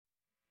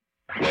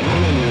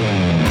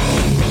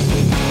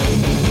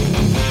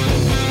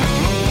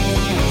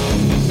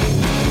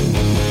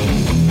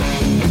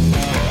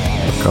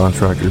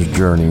contractor's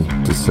journey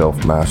to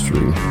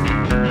self-mastery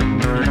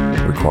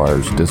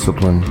requires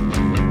discipline,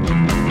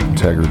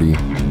 integrity,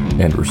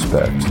 and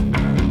respect.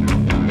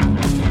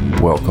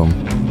 Welcome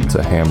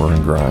to Hammer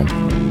and Grind.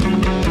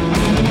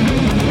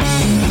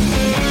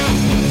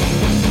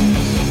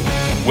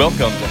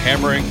 Welcome to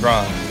Hammer and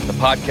Grind, the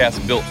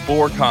podcast built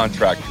for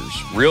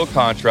contractors, real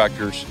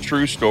contractors,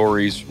 true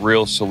stories,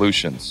 real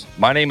solutions.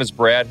 My name is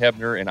Brad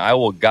Hebner, and I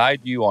will guide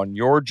you on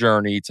your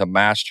journey to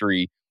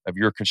mastery of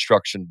your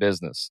construction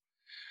business.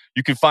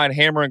 You can find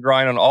Hammer and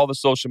Grind on all the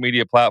social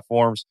media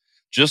platforms.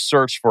 Just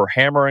search for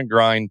Hammer and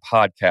Grind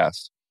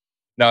Podcast.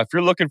 Now, if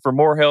you're looking for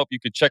more help, you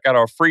can check out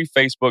our free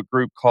Facebook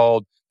group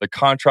called the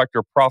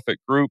Contractor Profit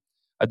Group.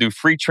 I do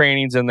free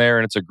trainings in there,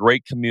 and it's a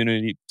great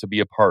community to be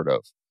a part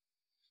of.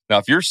 Now,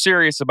 if you're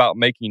serious about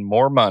making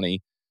more money,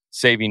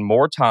 saving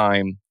more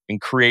time, and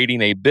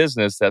creating a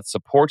business that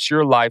supports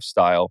your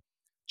lifestyle,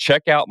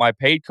 check out my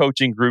paid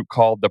coaching group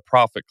called the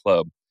Profit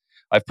Club.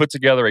 I've put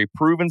together a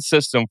proven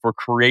system for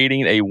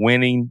creating a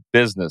winning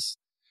business.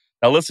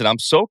 Now listen, I'm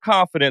so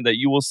confident that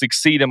you will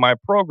succeed in my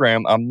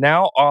program, I'm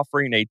now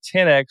offering a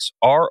 10x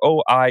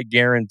ROI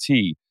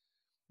guarantee.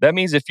 That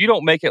means if you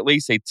don't make at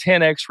least a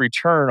 10x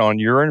return on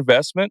your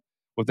investment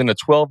within a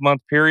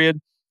 12-month period,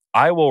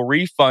 I will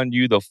refund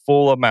you the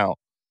full amount.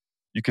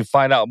 You can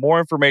find out more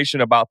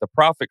information about the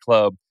Profit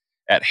Club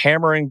at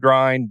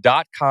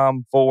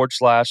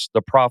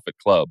hammerandgrind.com/the Profit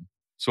Club.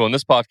 So in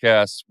this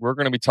podcast, we're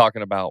going to be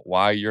talking about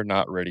why you're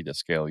not ready to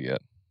scale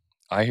yet.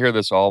 I hear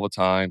this all the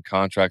time.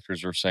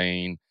 Contractors are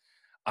saying,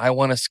 I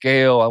want to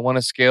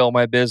scale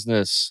my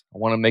business. I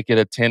want to make it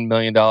a $10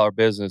 million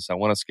business. I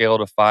want to scale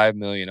to $5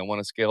 million. I want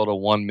to scale to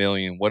 $1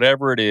 million.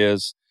 Whatever it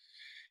is,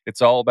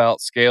 it's all about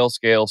scale.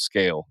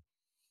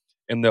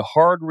 And the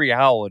hard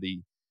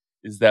reality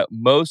is that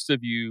most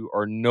of you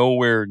are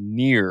nowhere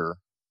near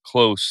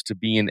close to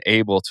being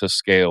able to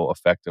scale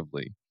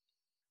effectively.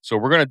 So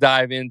we're going to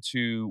dive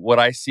into what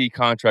I see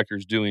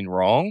contractors doing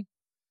wrong.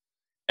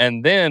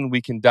 And then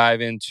we can dive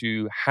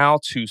into how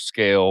to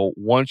scale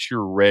once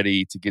you're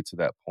ready to get to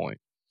that point.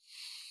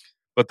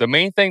 But the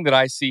main thing that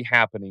I see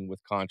happening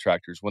with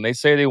contractors, when they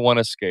say they want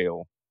to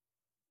scale,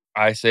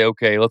 I say,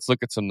 okay, let's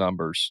look at some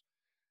numbers.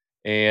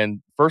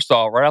 And first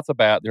off, right off the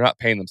bat, they're not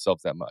paying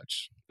themselves that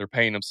much. They're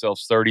paying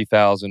themselves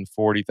 $30,000,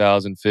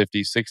 $40,000,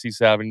 $50,000,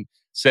 $60,000,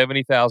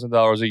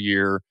 $70,000 a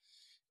year,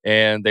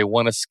 and they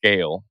want to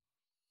scale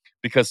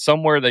because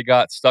somewhere they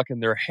got stuck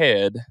in their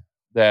head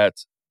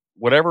that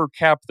whatever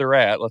cap they're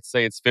at, let's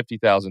say it's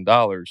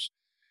 $50,000,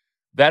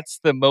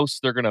 that's the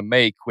most they're going to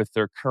make with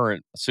their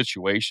current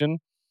situation.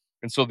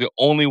 And so the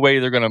only way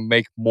they're going to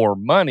make more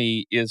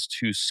money is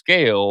to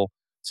scale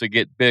to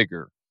get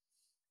bigger.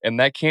 And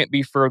that can't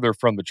be further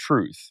from the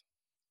truth.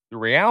 The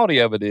reality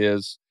of it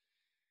is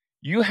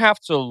you have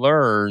to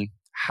learn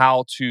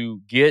how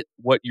to get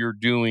what you're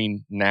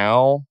doing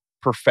now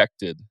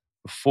perfected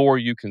before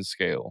you can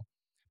scale.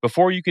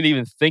 Before you can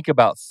even think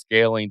about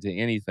scaling to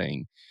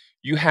anything,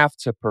 you have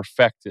to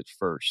perfect it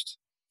first.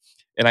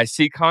 And I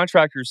see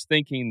contractors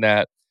thinking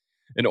that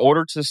in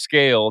order to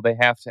scale, they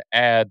have to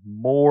add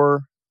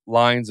more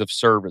lines of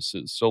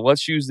services. So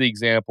let's use the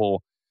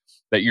example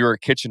that you're a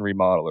kitchen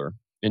remodeler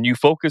and you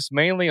focus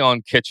mainly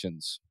on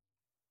kitchens.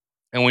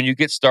 And when you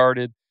get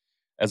started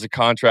as a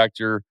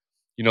contractor,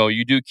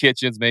 you do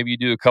kitchens, maybe you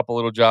do a couple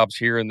little jobs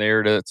here and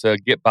there to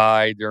get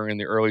by during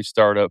the early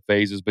startup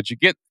phases, but you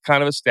get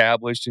kind of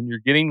established and you're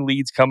getting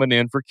leads coming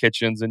in for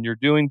kitchens and you're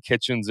doing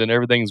kitchens and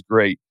everything's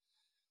great.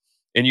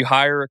 And you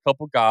hire a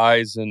couple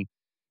guys and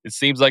it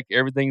seems like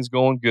everything's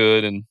going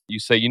good. And you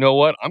say, you know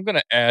what? I'm going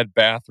to add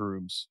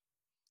bathrooms.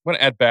 I'm going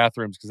to add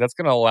bathrooms because that's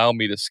going to allow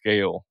me to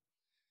scale.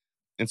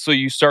 And so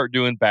you start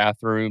doing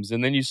bathrooms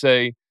and then you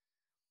say,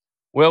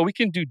 well, we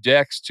can do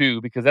decks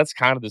too, because that's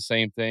kind of the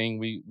same thing.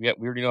 We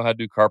already know how to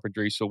do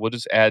carpentry, so we'll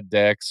just add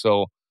decks.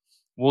 So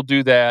we'll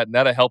do that, and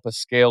that'll help us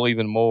scale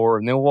even more.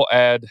 And then we'll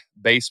add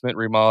basement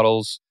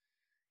remodels,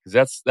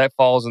 because that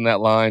falls in that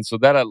line. So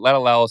that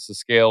allow us to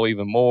scale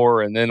even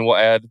more. And then we'll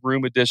add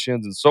room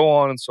additions and so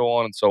on and so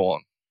on and so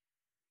on.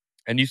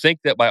 And you think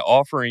that by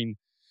offering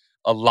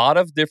a lot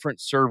of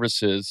different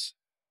services,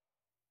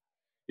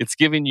 it's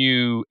giving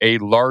you a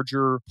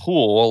larger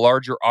pool, a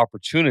larger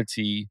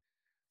opportunity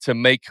to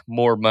make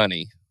more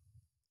money.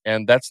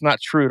 And that's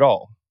not true at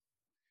all.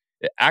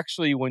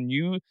 Actually, when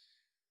you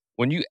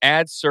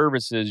add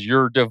services,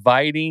 you're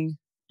dividing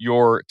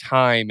your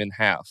time in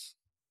half.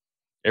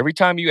 Every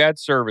time you add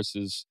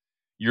services,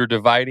 you're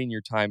dividing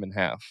your time in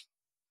half.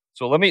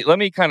 So let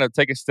me kind of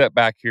take a step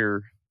back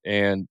here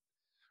and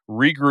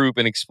regroup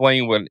and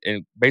explain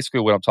basically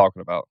what I'm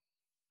talking about.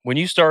 When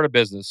you start a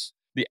business,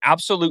 the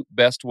absolute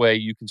best way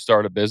you can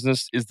start a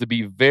business is to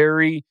be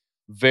very,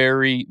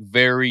 very,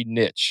 very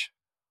niche.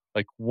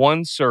 Like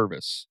one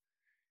service.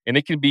 And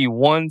it can be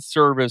one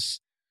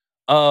service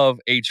of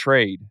a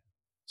trade.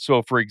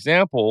 So for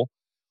example,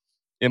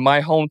 in my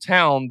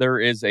hometown, there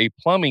is a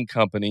plumbing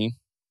company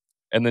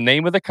and the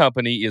name of the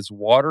company is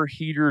Water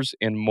Heaters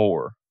and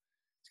More.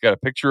 It's got a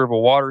picture of a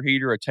water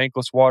heater, a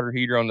tankless water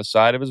heater on the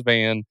side of his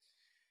van.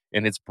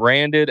 and it's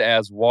branded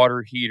as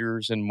water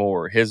heaters and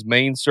more. His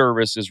main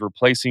service is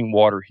replacing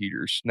water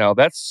heaters. Now,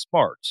 that's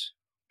smart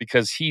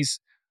because he's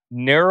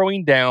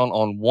narrowing down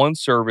on one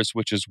service,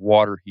 which is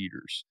water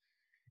heaters.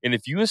 And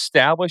if you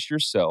establish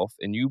yourself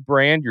and you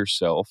brand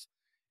yourself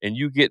and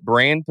you get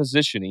brand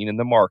positioning in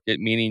the market,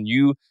 meaning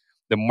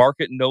the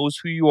market knows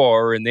who you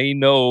are and they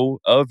know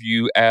of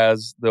you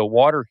as the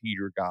water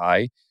heater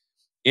guy,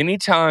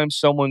 anytime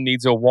someone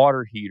needs a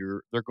water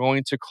heater, they're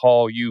going to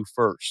call you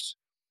first.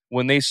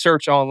 When they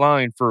search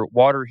online for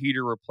water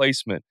heater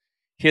replacement,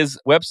 his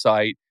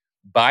website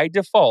by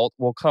default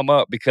will come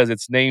up because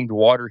it's named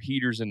Water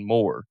Heaters and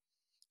More.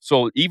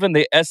 So even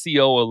the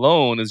SEO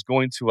alone is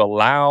going to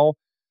allow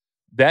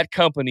that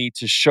company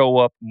to show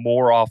up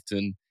more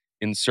often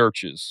in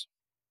searches.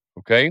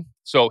 Okay?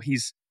 So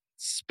he's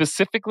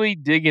specifically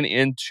digging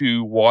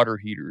into water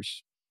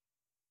heaters.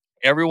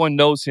 Everyone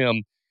knows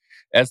him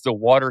as the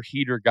water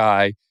heater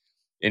guy,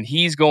 and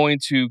he's going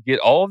to get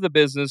all of the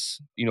business,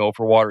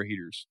 for water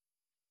heaters.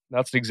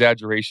 That's an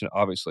exaggeration,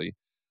 obviously,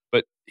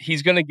 but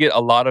he's going to get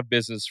a lot of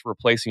business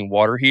replacing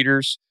water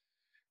heaters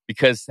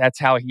because that's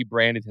how he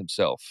branded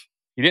himself.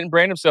 He didn't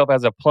brand himself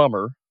as a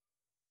plumber.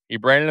 He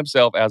branded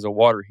himself as a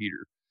water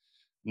heater.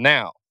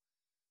 Now,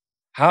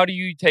 how do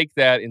you take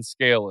that and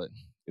scale it?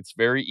 It's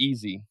very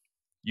easy.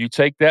 You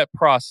take that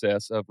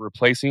process of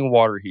replacing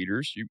water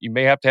heaters. You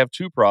may have to have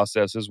two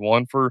processes,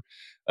 one for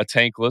a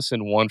tankless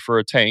and one for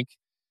a tank.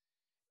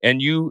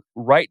 And you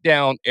write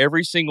down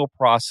every single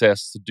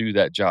process to do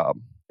that job.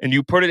 And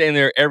you put it in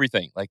there,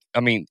 everything.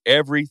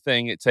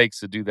 Everything it takes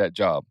to do that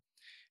job.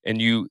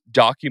 And you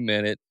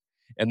document it.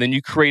 And then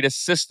you create a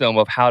system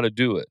of how to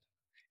do it.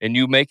 And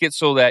you make it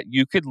so that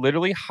you could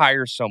literally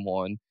hire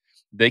someone.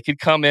 They could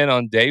come in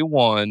on day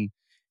one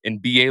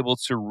and be able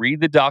to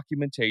read the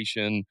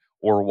documentation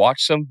or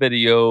watch some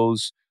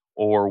videos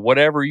or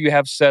whatever you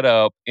have set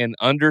up and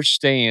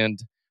understand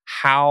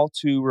how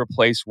to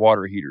replace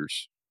water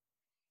heaters.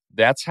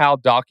 That's how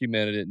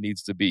documented it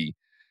needs to be.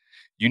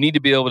 You need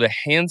to be able to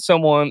hand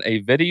someone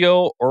a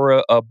video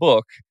or a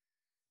book,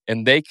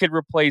 and they could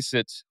replace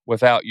it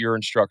without your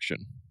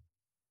instruction.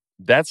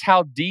 That's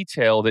how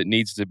detailed it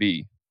needs to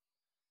be.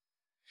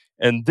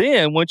 And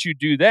then once you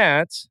do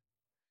that,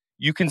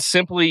 you can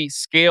simply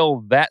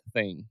scale that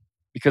thing.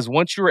 Because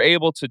once you're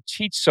able to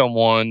teach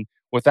someone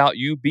without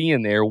you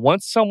being there,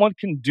 once someone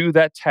can do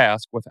that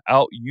task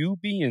without you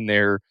being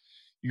there,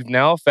 you've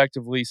now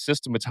effectively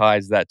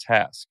systematized that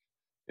task.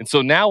 And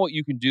so now what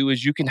you can do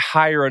is you can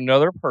hire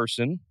another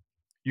person.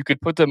 You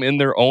could put them in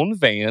their own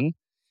van.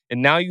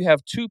 And now you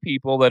have two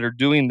people that are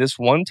doing this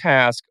one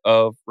task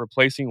of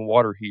replacing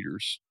water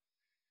heaters.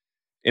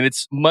 And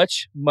it's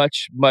much,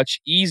 much,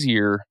 much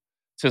easier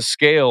to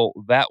scale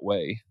that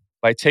way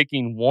by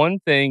taking one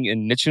thing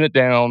and niching it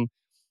down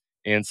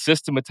and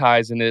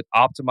systematizing it,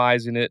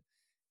 optimizing it,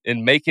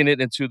 and making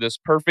it into this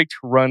perfect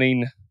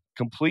running,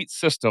 complete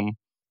system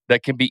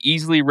that can be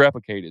easily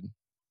replicated.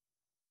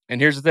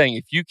 And here's the thing.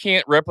 If you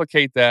can't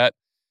replicate that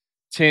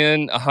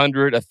 10,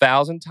 100,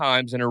 1,000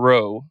 times in a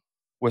row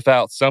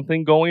without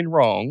something going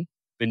wrong,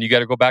 then you got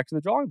to go back to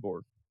the drawing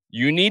board.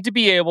 You need to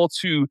be able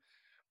to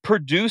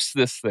produce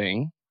this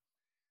thing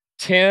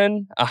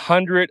 10,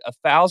 100,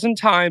 1,000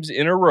 times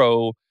in a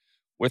row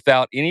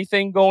without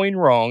anything going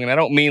wrong. And I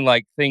don't mean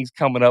like things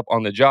coming up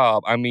on the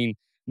job. I mean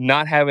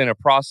not having a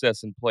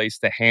process in place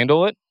to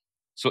handle it.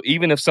 So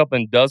even if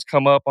something does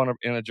come up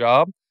in a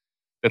job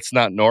that's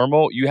not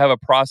normal, you have a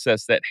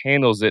process that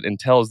handles it and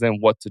tells them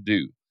what to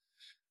do.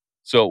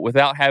 So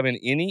without having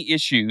any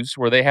issues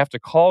where they have to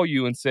call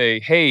you and say,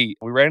 hey,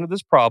 we ran into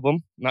this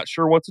problem, not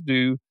sure what to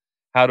do.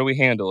 How do we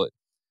handle it?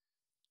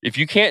 If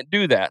you can't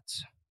do that,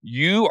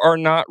 you are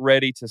not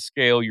ready to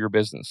scale your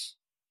business.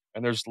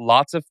 And there's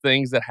lots of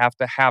things that have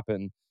to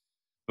happen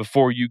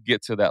before you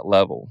get to that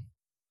level.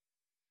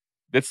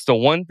 That's the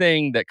one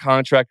thing that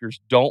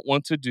contractors don't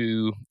want to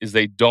do is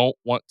they don't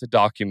want to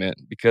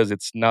document because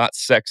it's not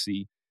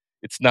sexy.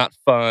 It's not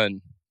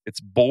fun. It's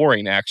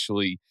boring,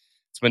 actually.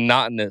 It's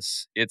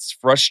monotonous. It's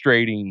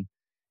frustrating.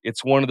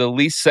 It's one of the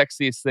least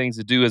sexiest things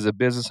to do as a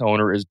business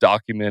owner is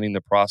documenting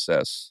the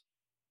process.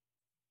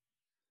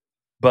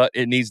 But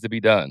it needs to be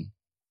done.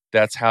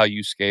 That's how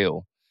you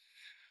scale.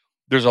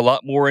 There's a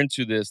lot more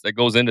into this that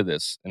goes into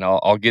this, and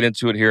I'll get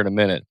into it here in a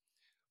minute.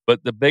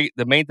 But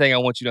the main thing I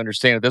want you to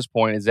understand at this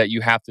point is that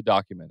you have to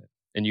document it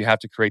and you have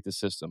to create the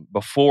system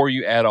before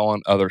you add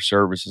on other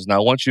services.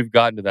 Now, once you've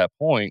gotten to that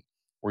point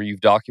where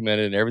you've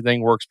documented and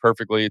everything works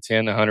perfectly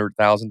 10, 100,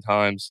 1,000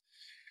 times,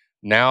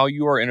 now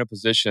you are in a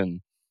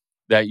position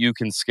that you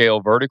can scale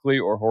vertically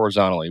or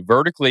horizontally.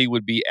 Vertically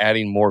would be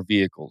adding more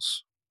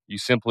vehicles.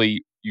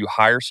 You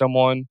hire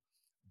someone,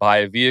 buy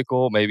a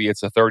vehicle. Maybe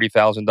it's a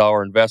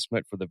 $30,000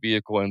 investment for the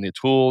vehicle and the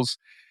tools.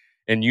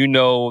 And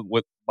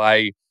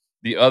by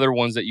the other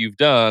ones that you've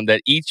done,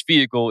 that each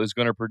vehicle is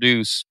going to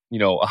produce,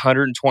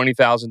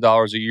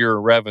 $120,000 a year in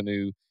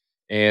revenue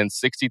and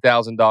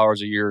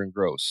 $60,000 a year in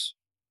gross.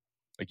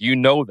 Like,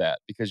 that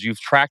because you've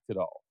tracked it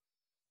all,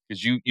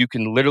 because you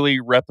can literally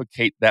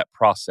replicate that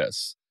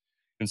process.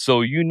 And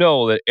so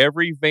that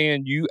every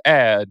van you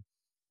add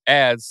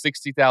adds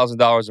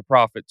 $60,000 of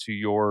profit to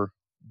your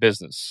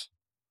business.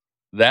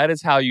 That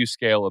is how you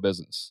scale a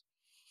business.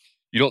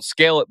 You don't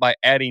scale it by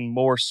adding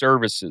more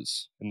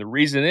services. And the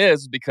reason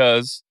is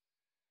because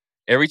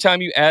every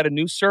time you add a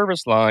new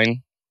service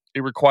line,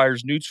 it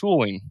requires new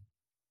tooling.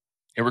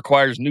 It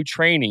requires new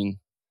training.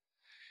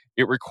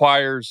 It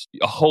requires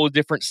a whole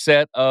different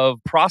set of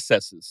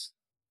processes.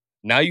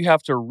 Now you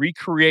have to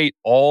recreate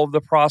all of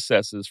the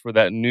processes for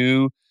that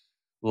new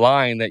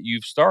line that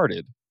you've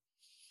started.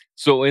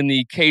 So in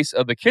the case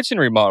of the kitchen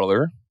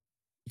remodeler,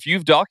 if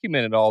you've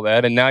documented all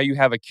that and now you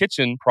have a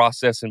kitchen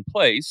process in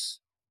place,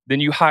 then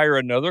you hire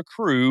another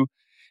crew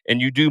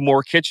and you do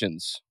more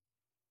kitchens.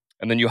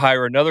 And then you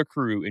hire another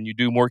crew and you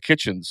do more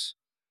kitchens.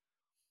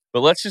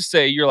 But let's just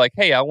say you're like,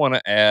 hey, I want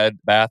to add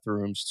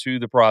bathrooms to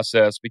the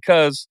process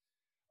because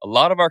a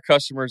lot of our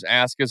customers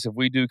ask us if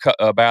we do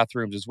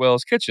bathrooms as well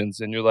as kitchens.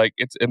 And you're like,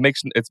 it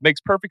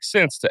makes perfect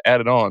sense to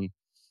add it on.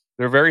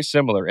 They're very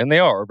similar, and they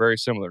are very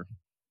similar,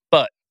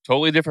 but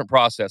totally different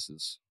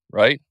processes,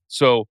 right?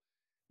 So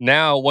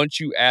now once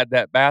you add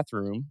that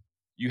bathroom,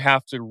 you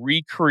have to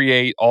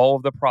recreate all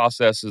of the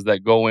processes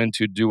that go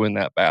into doing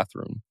that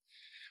bathroom.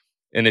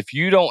 And if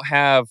you don't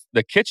have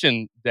the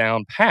kitchen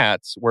down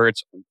pat, where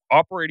it's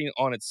operating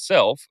on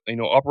itself,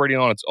 operating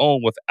on its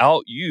own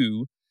without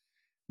you,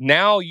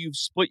 now you've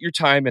split your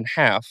time in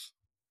half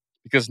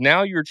because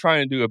now you're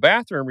trying to do a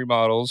bathroom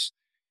remodels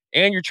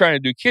and you're trying to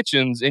do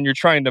kitchens and you're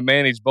trying to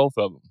manage both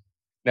of them.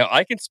 Now,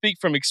 I can speak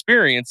from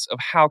experience of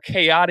how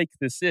chaotic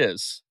this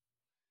is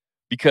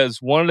because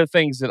one of the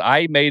things that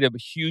I made a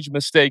huge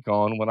mistake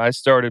on when I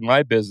started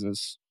my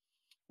business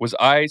was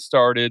I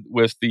started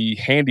with the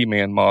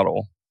handyman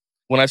model.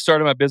 When I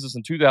started my business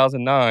in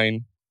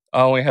 2009,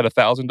 I only had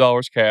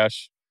 $1,000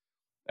 cash.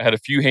 I had a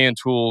few hand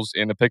tools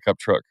and a pickup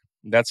truck.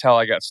 That's how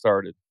I got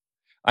started.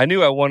 I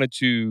knew I wanted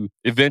to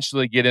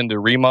eventually get into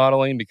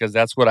remodeling because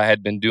that's what I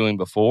had been doing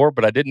before,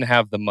 but I didn't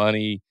have the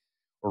money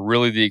or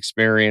really the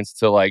experience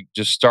to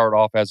just start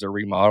off as a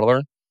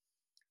remodeler.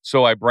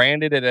 So I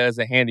branded it as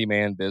a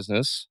handyman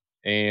business,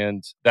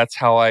 and that's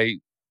how I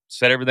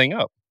set everything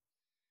up,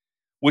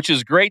 which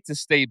is great to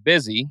stay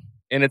busy.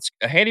 And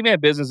a handyman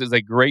business is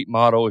a great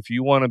model if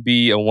you want to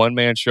be a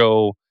one-man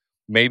show,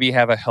 maybe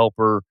have a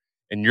helper,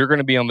 and you're going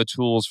to be on the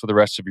tools for the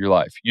rest of your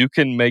life. You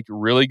can make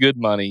really good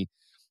money.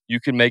 You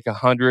can make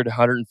 $100,000,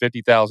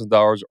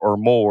 $150,000 or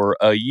more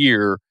a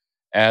year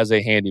as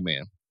a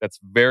handyman. That's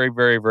very,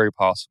 very, very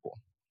possible.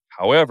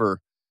 However,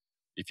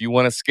 if you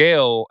want to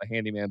scale a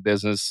handyman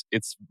business,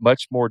 it's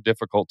much more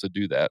difficult to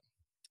do that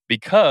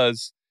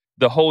because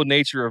the whole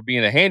nature of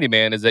being a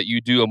handyman is that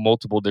you do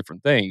multiple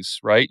different things,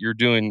 right? You're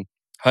doing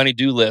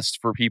honey-do lists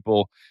for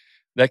people.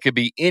 That could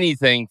be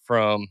anything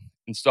from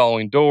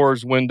installing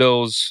doors,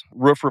 windows,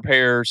 roof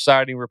repairs,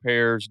 siding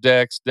repairs,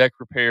 decks, deck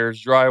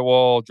repairs,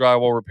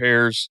 drywall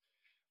repairs,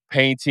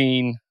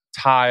 painting,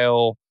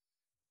 tile,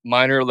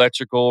 minor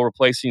electrical,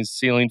 replacing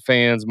ceiling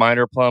fans,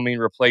 minor plumbing,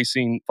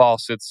 replacing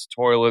faucets,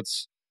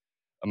 toilets.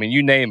 I mean,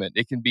 you name it.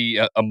 It can be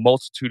a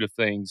multitude of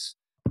things.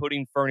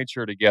 Putting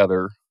furniture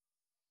together,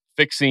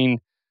 fixing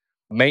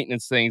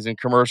maintenance things in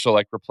commercial,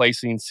 like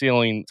replacing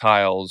ceiling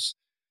tiles.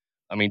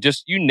 I mean,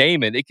 just you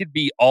name it. It could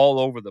be all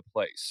over the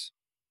place.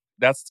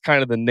 That's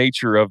kind of the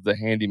nature of the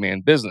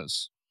handyman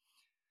business.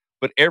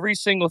 But every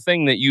single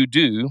thing that you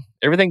do,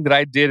 everything that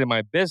I did in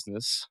my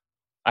business,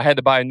 I had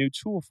to buy a new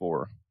tool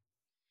for.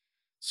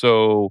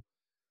 So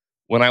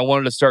when I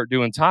wanted to start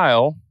doing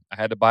tile, I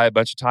had to buy a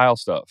bunch of tile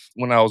stuff.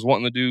 When I was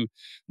wanting to do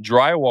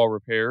drywall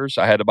repairs,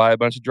 I had to buy a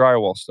bunch of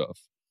drywall stuff.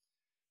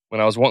 When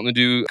I was wanting to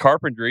do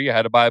carpentry, I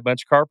had to buy a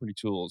bunch of carpentry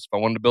tools. If I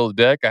wanted to build a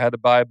deck, I had to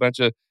buy a bunch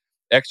of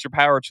extra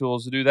power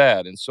tools to do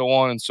that, and so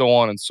on and so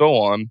on and so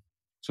on,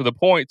 to the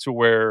point to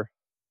where,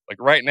 like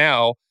right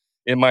now,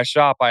 in my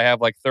shop, I have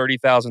like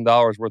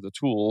 $30,000 worth of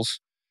tools,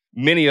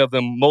 many of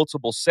them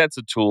multiple sets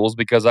of tools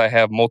because I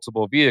have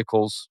multiple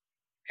vehicles,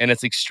 and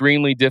it's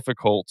extremely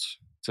difficult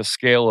to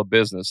scale a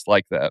business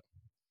like that.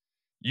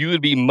 You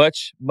would be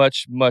much,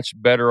 much, much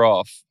better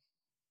off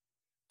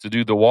to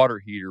do the water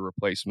heater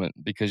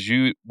replacement because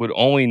you would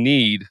only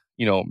need,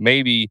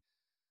 maybe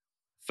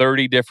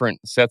 30 different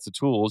sets of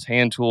tools,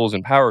 hand tools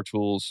and power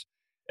tools,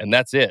 and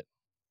that's it.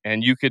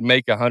 And you could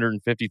make $150,000,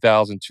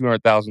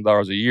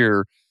 $200,000 a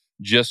year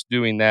just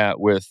doing that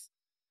with,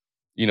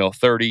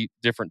 30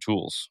 different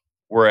tools.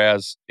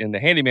 Whereas in the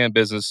handyman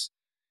business,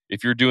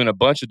 if you're doing a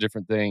bunch of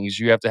different things,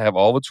 you have to have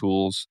all the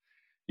tools.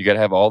 You got to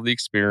have all the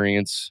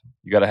experience.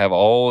 You got to have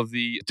all of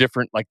the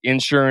different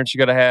insurance you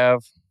got to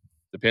have,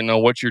 depending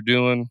on what you're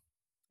doing.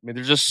 I mean,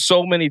 there's just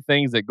so many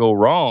things that go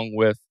wrong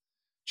with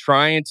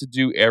trying to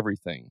do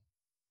everything.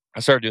 I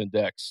started doing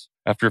decks.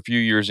 After a few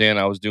years in,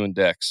 I was doing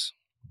decks.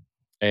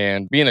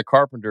 And being a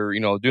carpenter,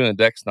 doing a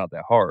deck's not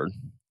that hard,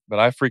 but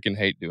I freaking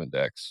hate doing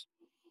decks.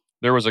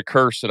 There was a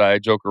curse that I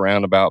joke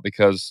around about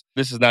because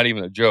this is not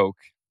even a joke.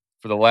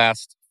 For the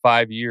last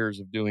 5 years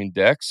of doing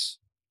decks,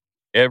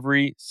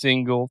 every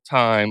single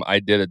time I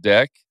did a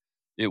deck,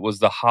 it was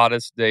the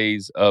hottest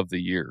days of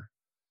the year.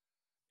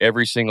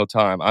 Every single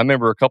time. I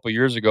remember a couple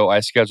years ago,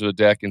 I scheduled a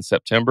deck in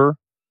September.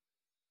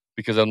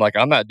 because I'm like,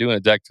 I'm not doing a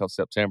deck till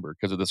September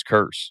because of this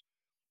curse.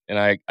 And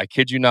I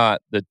kid you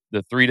not,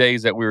 the 3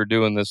 days that we were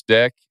doing this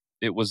deck,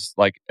 it was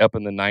like up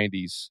in the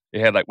 90s. We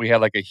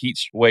had like a heat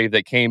wave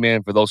that came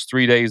in for those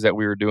 3 days that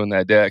we were doing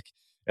that deck,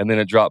 and then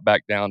it dropped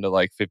back down to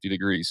like 50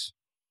 degrees.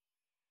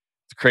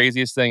 It's the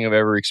craziest thing I've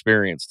ever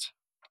experienced.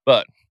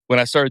 But when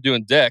I started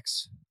doing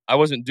decks, I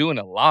wasn't doing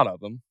a lot of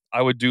them.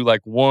 I would do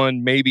like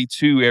 1, maybe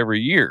 2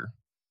 every year.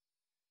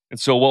 And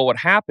so what would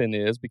happen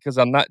is, because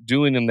I'm not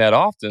doing them that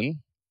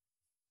often,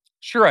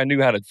 sure, I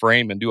knew how to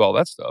frame and do all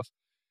that stuff,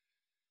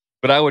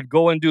 but I would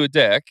go and do a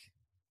deck,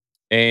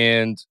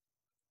 and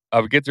I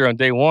would get there on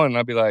day 1, and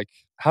I'd be like,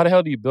 how the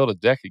hell do you build a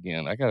deck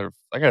again? I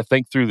gotta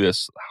think through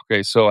this.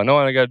 Okay, so I know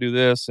I gotta do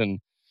this, and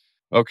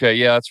okay,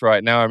 yeah, that's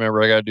right. Now I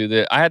remember I gotta do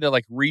this. I had to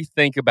like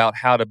rethink about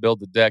how to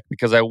build the deck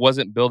because I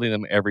wasn't building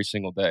them every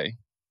single day.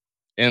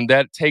 And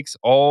that takes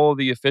all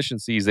the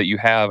efficiencies that you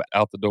have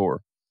out the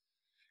door.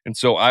 And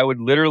so I would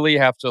literally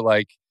have to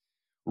like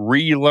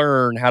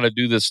relearn how to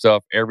do this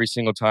stuff every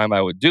single time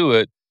I would do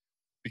it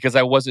because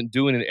I wasn't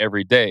doing it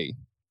every day.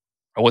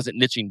 I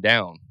wasn't niching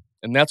down.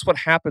 And that's what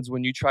happens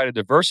when you try to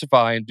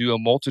diversify and do a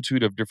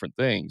multitude of different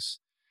things.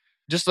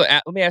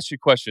 Let me ask you a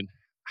question.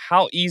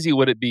 How easy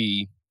would it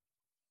be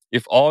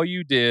if all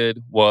you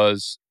did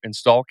was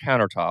install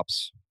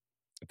countertops?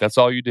 If that's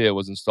all you did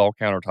was install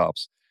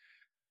countertops,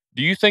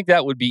 do you think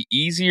that would be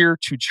easier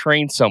to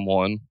train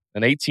someone,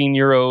 an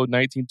 18-year-old,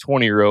 19,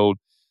 20-year-old?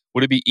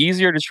 Would it be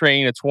easier to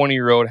train a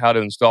 20-year-old how to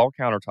install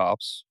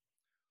countertops?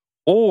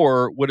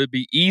 Or would it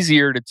be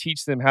easier to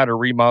teach them how to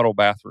remodel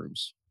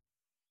bathrooms?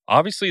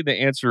 Obviously, the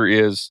answer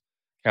is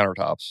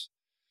countertops,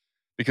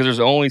 because there's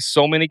only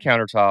so many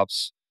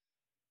countertops.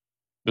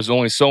 There's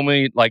only so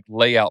many like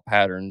layout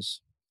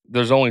patterns.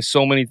 There's only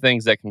so many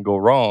things that can go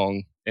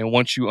wrong. And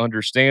once you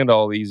understand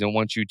all these and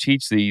once you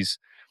teach these,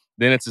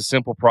 then it's a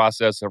simple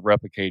process of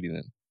replicating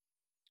it,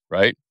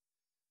 right?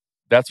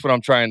 That's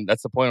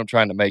the point I'm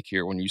trying to make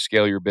here. When you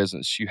scale your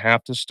business, you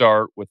have to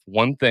start with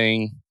one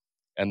thing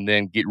and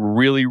then get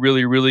really,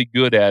 really, really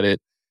good at it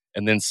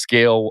and then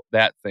scale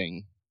that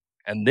thing.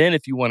 And then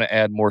if you want to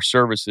add more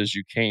services,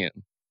 you can.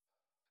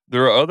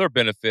 There are other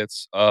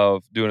benefits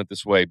of doing it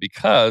this way,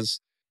 because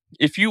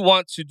if you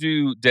want to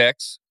do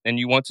decks and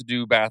you want to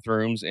do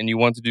bathrooms and you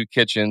want to do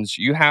kitchens,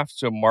 you have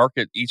to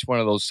market each one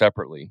of those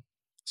separately.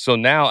 So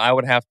now I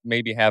would have to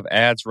maybe have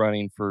ads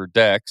running for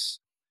decks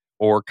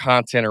or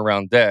content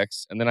around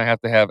decks. And then I have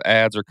to have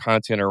ads or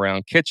content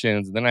around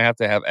kitchens. And then I have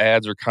to have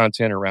ads or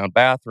content around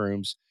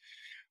bathrooms.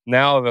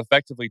 Now I've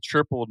effectively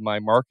tripled my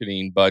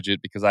marketing budget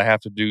because I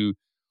have to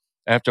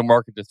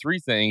market to 3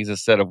 things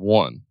instead of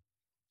 1,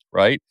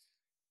 right?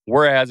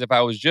 Whereas if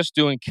I was just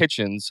doing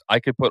kitchens, I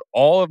could put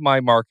all of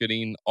my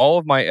marketing, all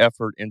of my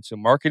effort into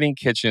marketing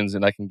kitchens,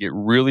 and I can get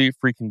really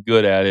freaking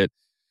good at it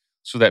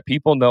so that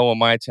people know in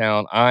my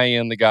town, I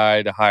am the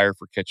guy to hire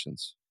for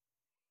kitchens.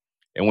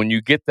 And when you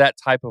get that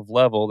type of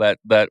level,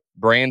 that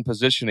brand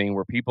positioning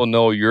where people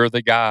know you're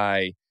the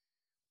guy,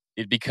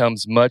 it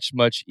becomes much,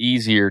 much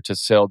easier to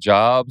sell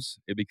jobs.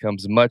 It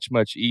becomes much,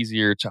 much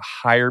easier to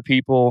hire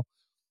people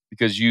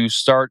because you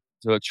start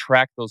to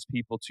attract those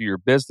people to your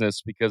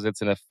business because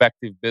it's an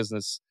effective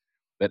business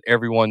that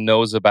everyone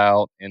knows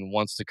about and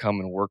wants to come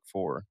and work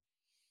for.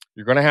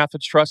 You're going to have to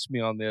trust me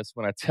on this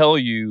when I tell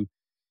you,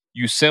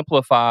 you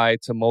simplify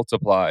to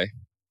multiply.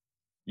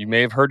 You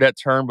may have heard that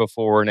term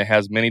before, and it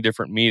has many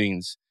different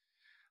meanings.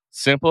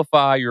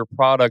 Simplify your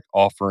product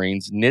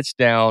offerings, niche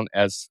down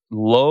as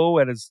low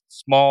and as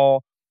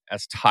small,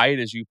 as tight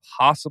as you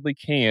possibly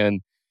can.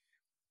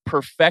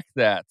 Perfect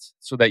that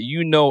so that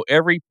you know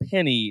every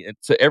penny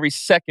to every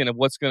second of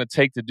what's going to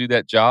take to do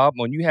that job.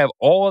 When you have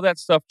all of that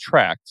stuff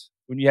tracked,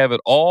 when you have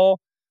it all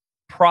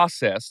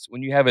processed,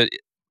 when you have it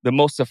the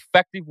most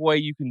effective way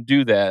you can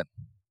do that,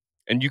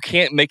 and you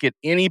can't make it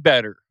any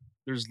better.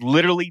 There's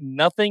literally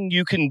nothing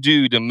you can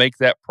do to make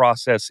that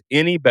process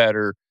any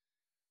better.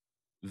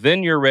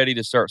 Then you're ready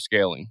to start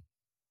scaling.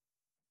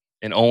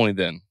 And only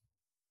then.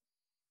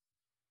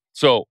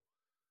 So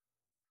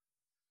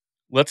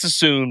let's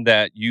assume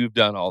that you've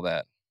done all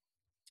that.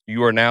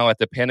 You are now at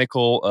the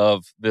pinnacle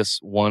of this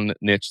one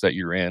niche that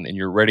you're in and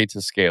you're ready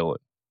to scale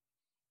it.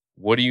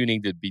 What do you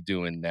need to be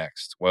doing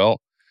next? Well,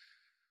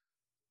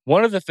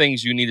 one of the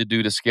things you need to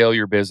do to scale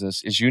your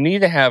business is you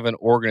need to have an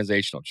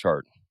organizational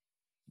chart.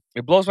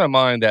 It blows my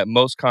mind that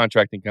most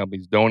contracting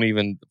companies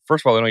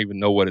first of all, they don't even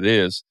know what it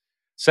is.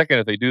 Second,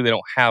 if they do, they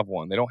don't have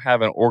one. They don't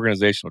have an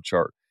organizational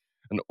chart,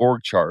 an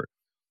org chart.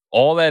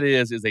 All that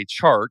is a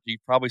chart.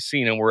 You've probably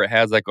seen them where it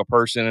has like a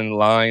person and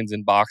lines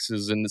and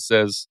boxes, and it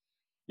says,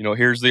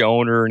 here's the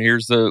owner and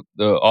here's the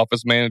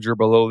office manager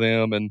below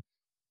them, and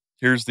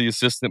here's the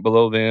assistant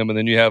below them, and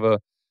then you have a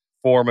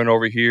foreman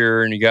over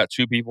here, and you got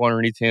 2 people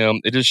underneath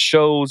him. It just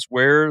shows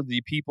where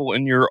the people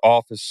in your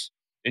office,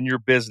 in your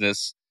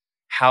business,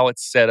 how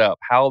it's set up,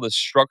 how the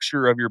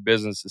structure of your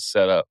business is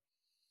set up.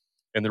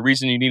 And the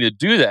reason you need to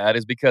do that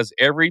is because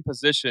every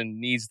position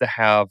needs to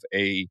have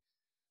a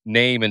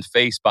name and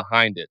face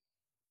behind it.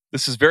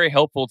 This is very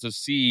helpful to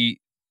see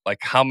like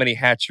how many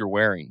hats you're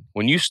wearing.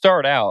 When you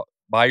start out,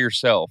 by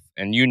yourself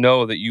and you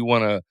know that you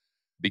want to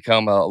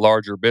become a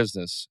larger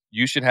business,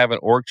 you should have an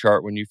org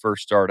chart when you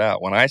first start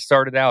out. When I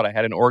started out, I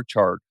had an org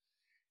chart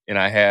and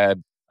I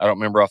don't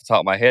remember off the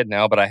top of my head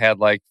now, but I had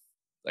like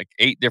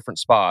 8 different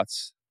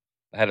spots.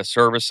 I had a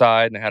service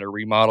side and I had a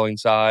remodeling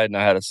side and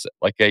I had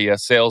a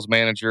sales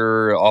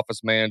manager,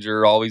 office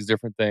manager, all these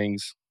different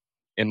things.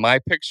 And my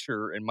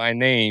picture and my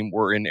name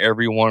were in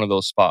every one of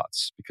those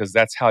spots because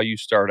that's how you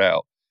start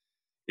out.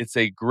 It's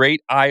a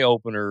great eye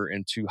opener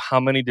into how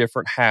many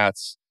different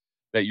hats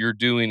that you're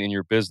doing in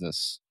your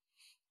business.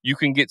 You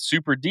can get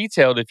super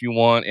detailed if you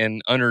want,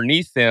 and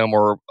underneath them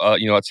or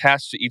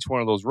attached to each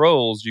one of those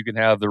roles, you can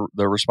have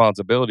the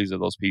responsibilities of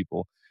those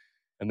people.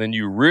 And then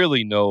you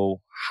really know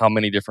how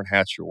many different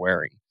hats you're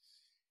wearing.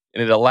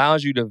 And it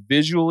allows you to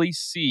visually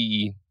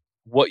see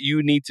what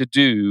you need to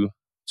do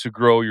to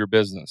grow your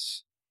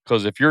business.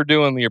 Because if you're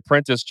doing the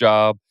apprentice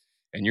job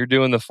and you're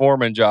doing the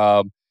foreman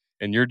job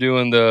and you're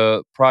doing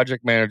the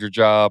project manager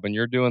job and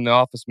you're doing the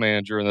office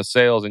manager and the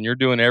sales and you're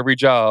doing every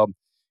job,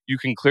 you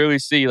can clearly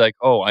see like,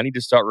 oh, I need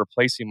to start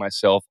replacing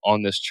myself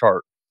on this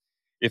chart.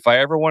 If I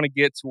ever want to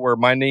get to where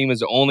my name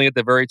is only at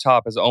the very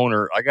top as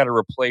owner, I got to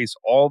replace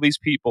all these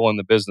people in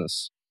the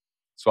business.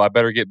 So I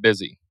better get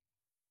busy.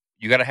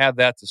 You got to have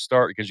that to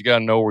start because you got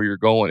to know where you're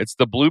going. It's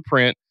the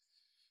blueprint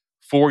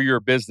for your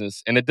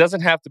business. And it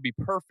doesn't have to be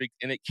perfect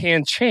and it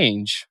can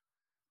change,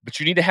 but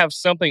you need to have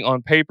something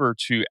on paper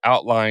to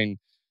outline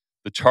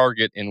the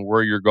target and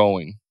where you're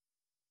going.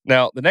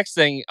 Now, the next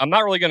thing, I'm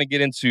not really going to get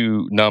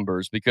into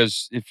numbers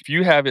because if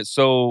you have it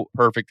so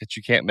perfect that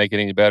you can't make it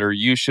any better,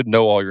 you should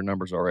know all your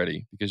numbers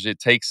already because it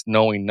takes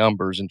knowing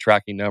numbers and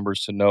tracking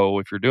numbers to know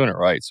if you're doing it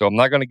right. So I'm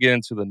not going to get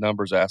into the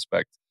numbers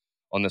aspect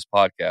on this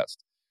podcast,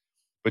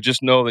 but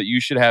just know that you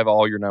should have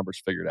all your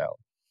numbers figured out.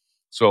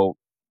 So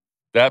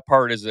that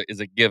part is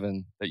a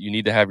given that you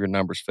need to have your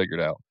numbers figured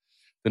out.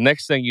 The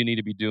next thing you need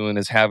to be doing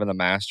is having a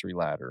mastery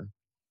ladder.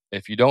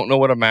 If you don't know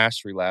what a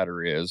mastery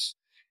ladder is,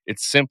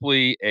 it's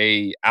simply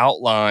a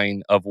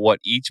outline of what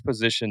each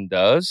position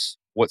does,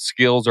 what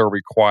skills are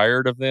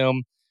required of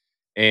them,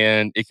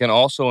 and it can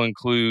also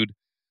include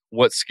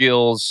what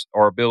skills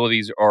or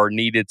abilities are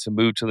needed to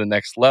move to the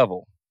next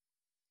level.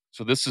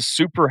 So this is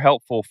super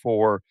helpful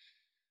for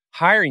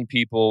hiring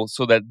people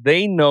so that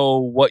they know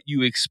what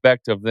you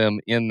expect of them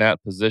in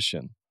that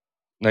position.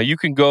 Now, you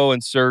can go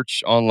and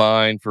search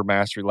online for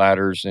mastery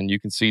ladders and you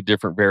can see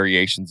different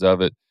variations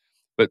of it.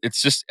 But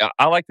it's just,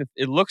 I like that.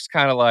 It looks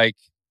kind of like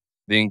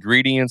the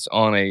ingredients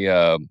on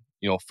a,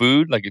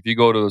 food. Like if you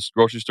go to the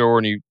grocery store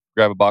and you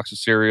grab a box of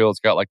cereal, it's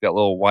got like that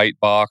little white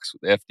box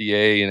with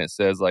FDA and it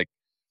says like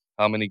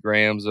how many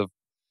grams of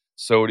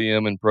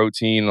sodium and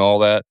protein and all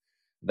that.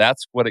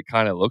 That's what it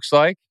kind of looks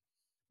like.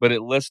 But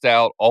it lists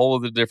out all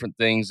of the different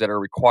things that are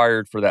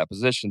required for that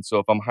position. So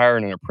if I'm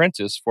hiring an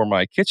apprentice for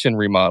my kitchen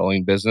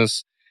remodeling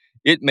business,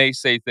 it may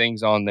say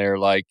things on there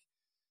like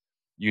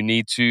you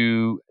need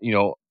to,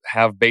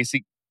 have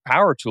basic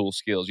power tool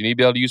skills. You need to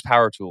be able to use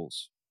power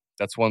tools.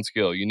 That's one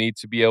skill. You need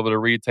to be able to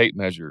read a tape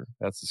measure.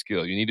 That's a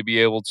skill. You need to be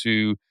able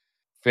to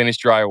finish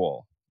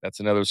drywall. That's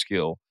another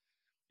skill.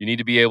 You need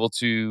to be able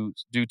to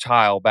do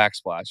tile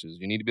backsplashes.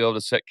 You need to be able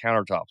to set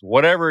countertops.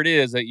 Whatever it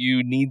is that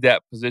you need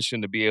that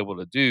position to be able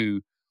to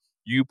do,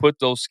 you put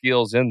those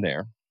skills in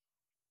there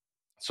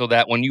so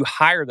that when you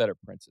hire that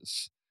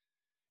apprentice,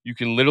 you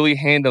can literally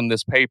hand them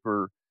this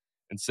paper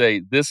and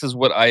say, this is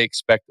what I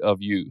expect of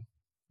you.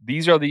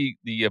 These are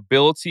the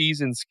abilities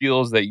and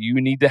skills that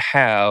you need to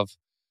have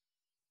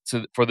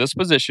for this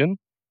position.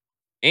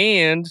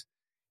 And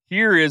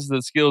here is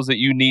the skills that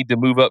you need to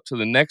move up to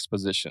the next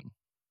position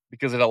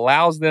because it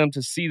allows them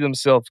to see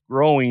themselves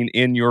growing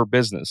in your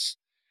business.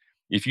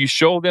 If you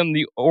show them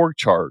the org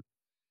chart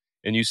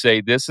and you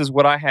say, this is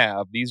what I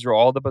have, these are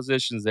all the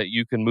positions that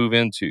you can move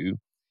into.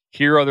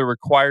 Here are the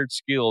required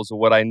skills of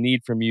what I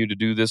need from you to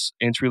do this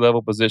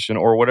entry-level position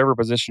or whatever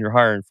position you're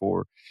hiring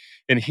for.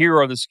 And here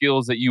are the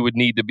skills that you would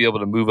need to be able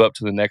to move up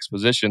to the next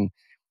position.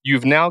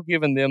 You've now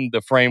given them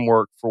the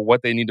framework for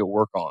what they need to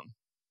work on.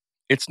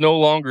 It's no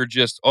longer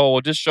just,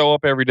 we'll just show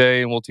up every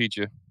day and we'll teach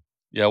you.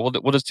 Yeah,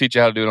 we'll just teach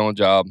you how to do it on the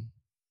job.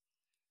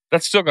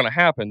 That's still going to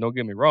happen, don't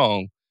get me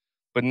wrong.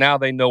 But now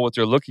they know what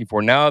they're looking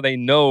for. Now they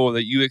know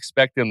that you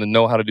expect them to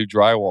know how to do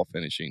drywall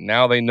finishing.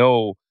 Now they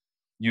know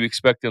you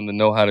expect them to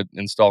know how to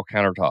install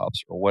countertops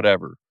or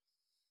whatever.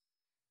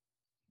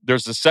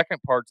 There's the second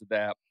part to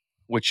that,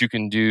 which you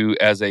can do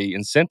as a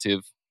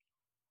incentive.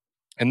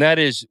 And that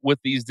is with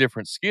these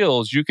different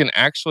skills, you can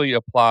actually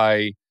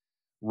apply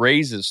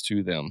raises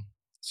to them.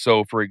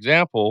 So for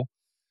example,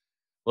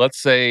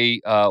 let's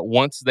say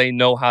once they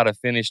know how to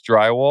finish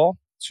drywall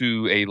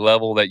to a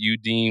level that you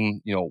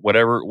deem,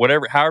 whatever,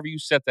 however you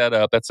set that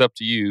up, that's up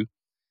to you.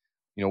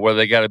 Whether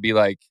they got to be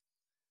like,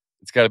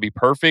 it's got to be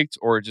perfect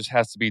or it just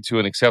has to be to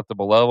an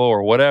acceptable level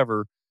or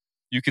whatever.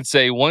 You can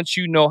say, once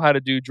you know how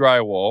to do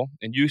drywall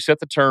and you set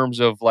the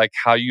terms of like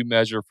how you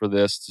measure for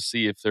this to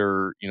see if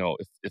they're,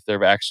 if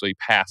they've actually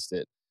passed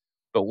it.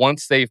 But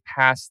once they've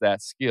passed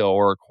that skill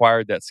or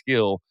acquired that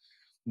skill,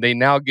 they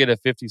now get a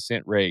 50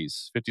 cent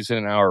raise, 50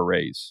 cent an hour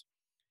raise.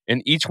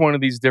 And each one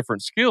of these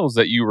different skills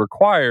that you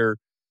require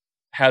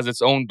has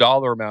its own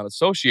dollar amount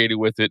associated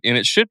with it. And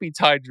it should be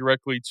tied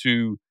directly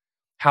to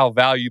how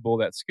valuable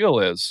that skill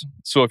is.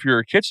 So if you're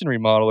a kitchen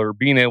remodeler,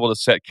 being able to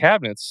set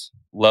cabinets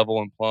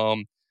level and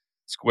plumb,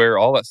 square,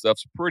 all that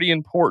stuff's pretty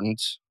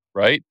important,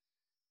 right?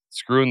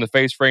 Screwing the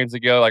face frames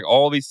together, like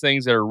all these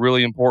things that are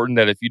really important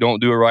that if you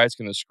don't do it right, it's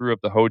going to screw up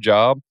the whole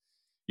job.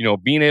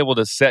 Being able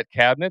to set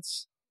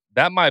cabinets,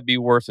 that might be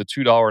worth a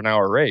 $2 an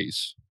hour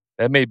raise.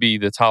 That may be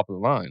the top of the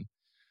line.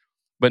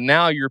 But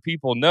now your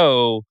people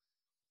know,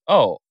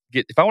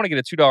 if I want to get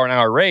a $2 an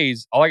hour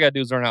raise, all I got to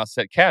do is learn how to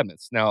set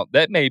cabinets. Now,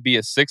 that may be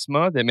a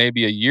 6-month, it may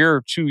be a year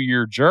or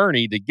 2-year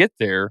journey to get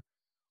there,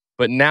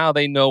 but now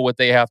they know what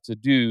they have to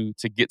do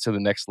to get to the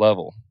next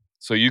level.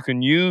 So you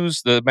can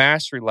use the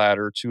mastery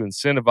ladder to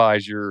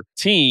incentivize your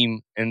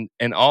team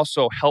and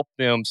also help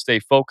them stay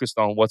focused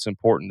on what's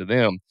important to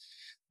them.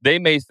 They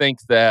may think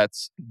that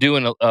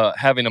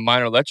having a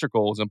minor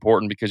electrical is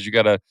important because you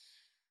got to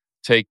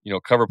take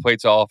cover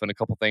plates off and a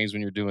couple things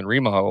when you're doing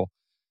remodel,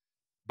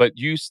 but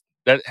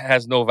that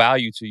has no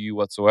value to you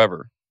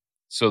whatsoever.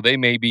 So they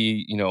may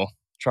be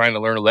trying to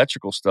learn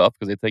electrical stuff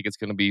because they think it's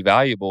going to be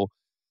valuable,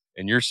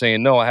 and you're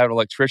saying, no, I have an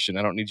electrician,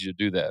 I don't need you to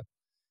do that.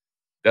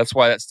 That's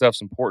why that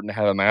stuff's important to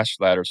have a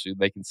master ladder so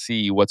they can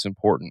see what's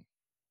important.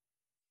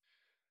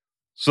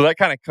 So that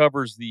kind of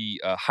covers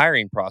the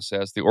hiring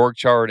process, the org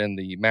chart and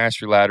the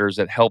mastery ladders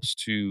that helps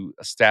to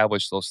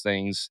establish those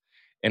things.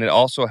 And it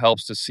also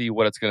helps to see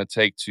what it's going to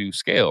take to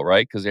scale,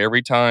 right? Because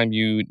every time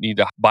you need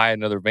to buy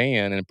another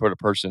van and put a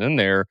person in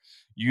there,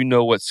 you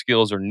know what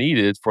skills are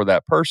needed for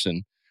that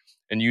person.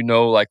 And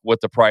like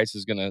what the price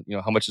is going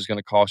to, how much it's going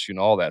to cost you and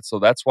all that. So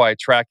that's why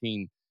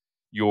tracking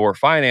your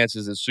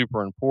finances is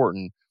super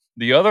important.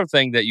 The other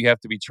thing that you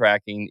have to be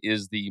tracking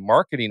is the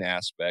marketing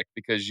aspect,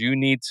 because you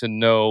need to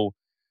know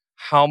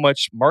how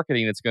much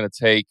marketing it's going to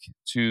take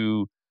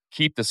to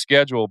keep the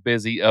schedule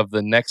busy of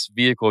the next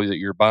vehicle that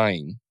you're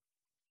buying.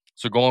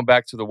 So going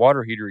back to the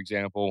water heater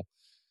example,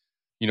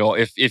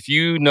 if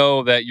you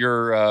know that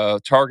your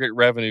target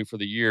revenue for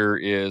the year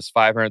is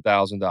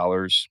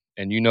 $500,000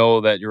 and you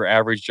know that your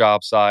average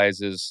job size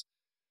is,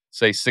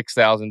 say,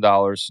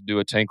 $6,000 to do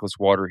a tankless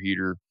water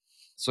heater,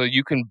 so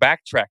you can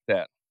backtrack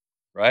that,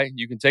 right?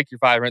 You can take your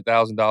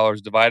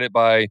 $500,000, divide it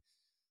by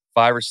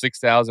 5 or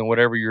 6,000,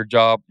 whatever your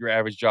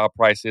average job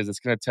price is. It's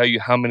going to tell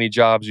you how many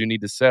jobs you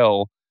need to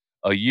sell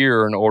a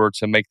year in order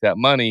to make that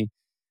money.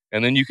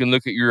 And then you can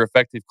look at your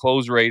effective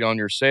close rate on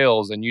your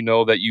sales, and you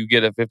know that you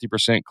get a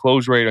 50%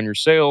 close rate on your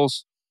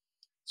sales.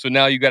 So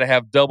now you got to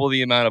have double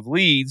the amount of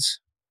leads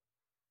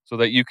so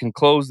that you can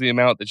close the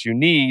amount that you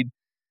need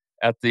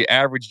at the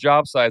average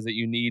job size that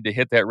you need to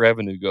hit that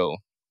revenue goal.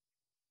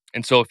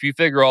 And so if you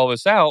figure all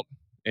this out,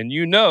 and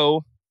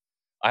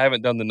I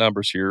haven't done the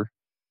numbers here,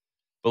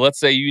 but let's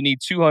say you need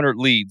 200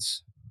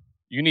 leads.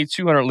 You need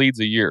 200 leads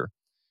a year.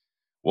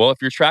 Well,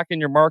 if you're tracking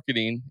your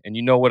marketing and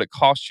you know what it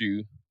costs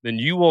you, then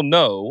you will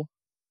know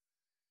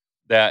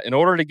that in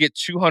order to get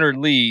 200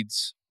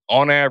 leads,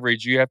 on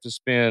average, you have to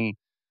spend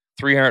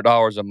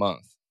 $300 a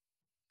month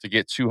to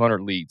get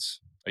 200 leads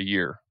a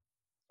year.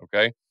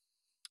 Okay?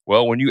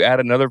 Well, when you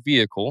add another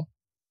vehicle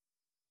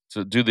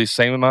to do the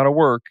same amount of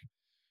work,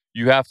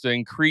 you have to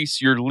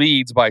increase your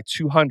leads by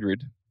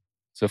 200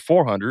 to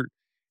 400.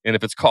 And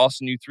if it's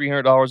costing you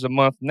 $300 a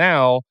month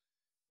now,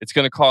 it's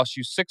going to cost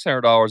you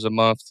 $600 a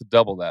month to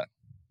double that.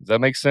 Does that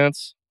make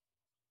sense?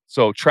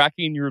 So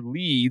tracking your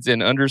leads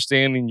and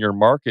understanding your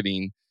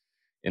marketing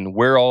and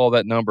where all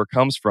that number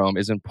comes from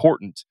is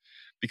important,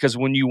 because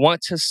when you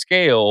want to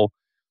scale,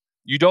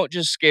 you don't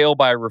just scale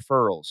by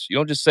referrals. You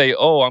don't just say,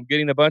 oh, I'm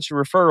getting a bunch of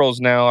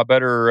referrals now, I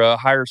better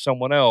hire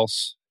someone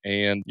else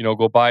and,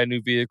 go buy a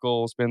new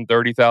vehicle, spend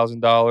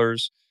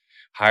 $30,000,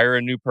 hire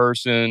a new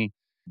person,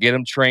 get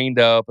them trained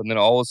up, and then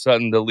all of a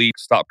sudden the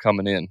leads stop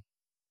coming in.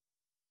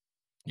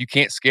 You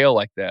can't scale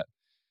like that.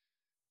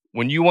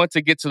 When you want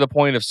to get to the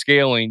point of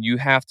scaling, you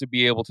have to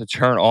be able to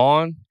turn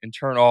on and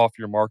turn off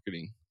your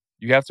marketing.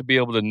 You have to be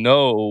able to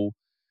know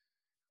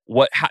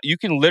you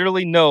can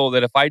literally know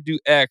that if I do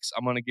X,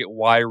 I'm going to get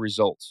Y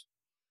results.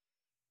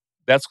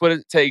 That's what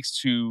it takes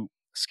to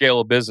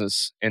scale a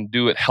business and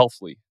do it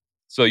healthily.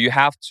 So you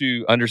have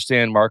to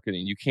understand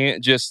marketing. You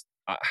can't just,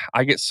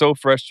 I get so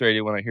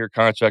frustrated when I hear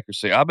contractors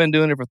say, I've been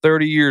doing it for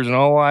 30 years and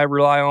all I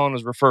rely on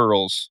is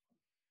referrals.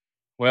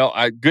 Well,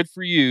 good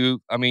for you.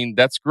 I mean,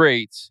 that's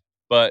great.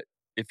 But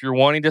if you're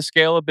wanting to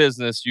scale a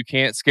business, you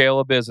can't scale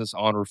a business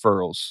on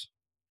referrals.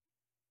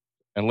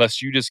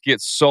 Unless you just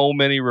get so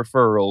many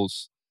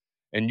referrals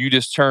and you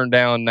just turn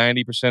down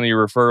 90% of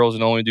your referrals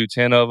and only do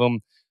 10 of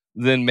them,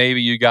 then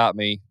maybe you got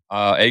me.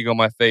 Egg on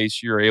my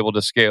face, you're able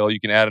to scale.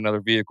 You can add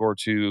another vehicle or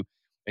two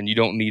and you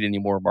don't need any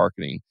more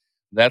marketing.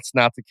 That's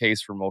not the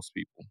case for most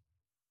people.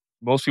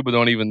 Most people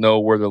don't even know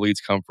where their leads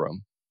come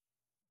from.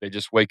 They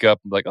just wake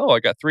up and be like, oh,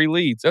 I got 3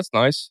 leads. That's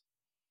nice.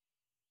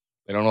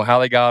 They don't know how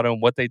they got them,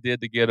 what they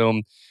did to get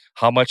them,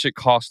 how much it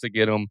costs to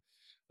get them.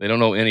 They don't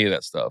know any of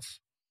that stuff.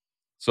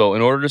 So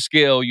in order to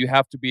scale, you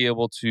have to be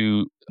able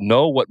to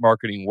know what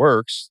marketing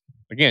works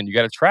Again, you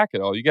got to track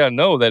it all. You got to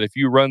know that if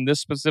you run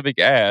this specific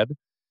ad,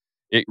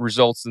 it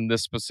results in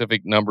this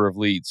specific number of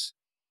leads.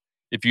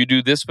 If you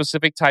do this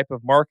specific type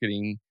of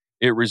marketing,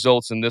 it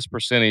results in this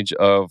percentage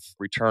of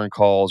return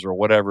calls or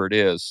whatever it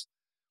is.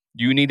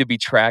 You need to be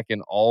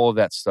tracking all of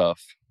that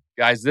stuff.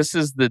 Guys, this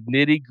is the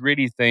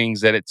nitty-gritty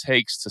things that it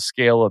takes to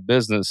scale a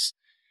business.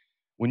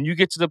 When you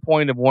get to the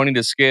point of wanting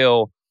to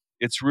scale,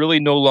 it's really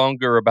no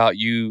longer about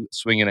you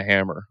swinging a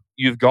hammer.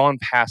 You've gone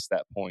past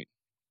that point.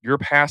 You're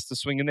past the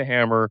swinging the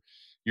hammer.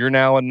 You're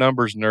now a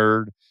numbers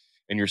nerd,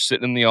 and you're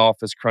sitting in the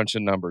office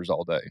crunching numbers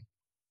all day.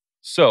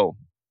 So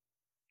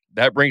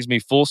that brings me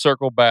full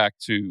circle back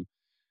to,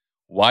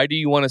 why do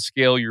you want to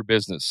scale your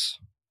business?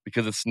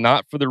 Because it's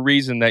not for the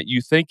reason that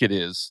you think it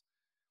is.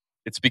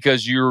 It's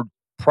because you're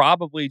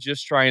probably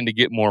just trying to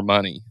get more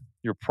money.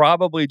 You're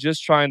probably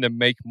just trying to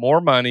make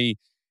more money,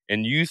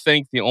 and you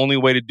think the only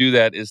way to do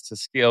that is to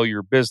scale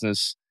your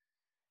business.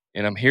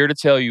 And I'm here to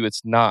tell you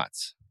it's not.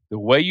 The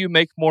way you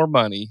make more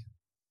money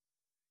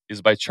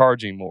is by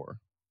charging more.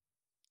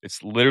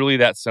 It's literally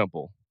that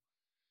simple.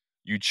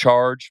 You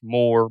charge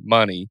more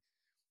money,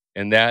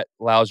 and that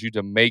allows you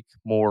to make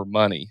more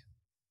money.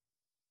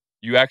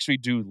 You actually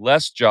do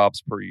less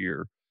jobs per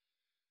year.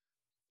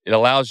 It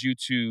allows you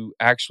to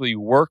actually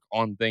work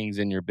on things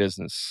in your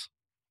business.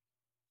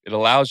 It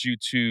allows you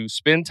to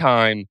spend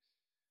time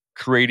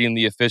creating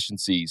the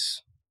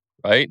efficiencies,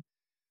 right?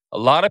 A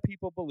lot of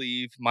people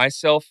believe,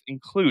 myself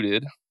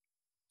included,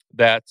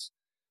 that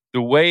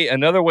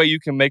another way you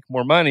can make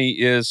more money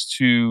is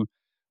to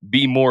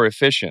be more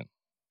efficient.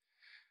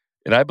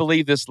 And I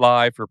believe this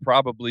lie for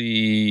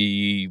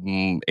probably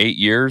 8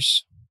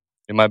 years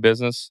in my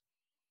business.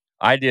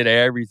 I did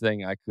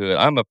everything I could.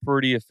 I'm a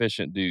pretty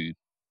efficient dude.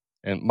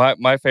 And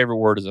my favorite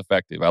word is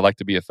effective. I like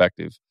to be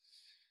effective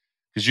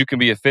because you can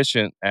be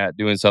efficient at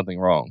doing something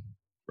wrong,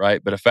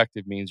 right? But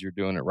effective means you're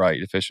doing it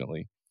right,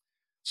 efficiently.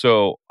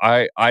 So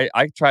I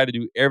try to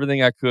do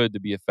everything I could to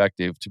be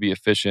effective, to be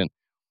efficient.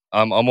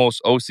 I'm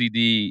almost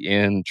OCD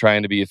in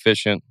trying to be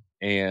efficient.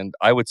 And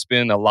I would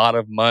spend a lot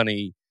of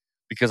money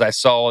because I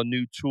saw a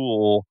new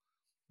tool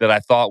that I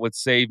thought would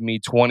save me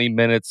 20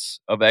 minutes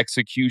of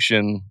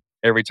execution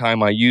every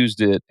time I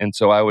used it. And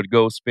so I would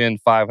go spend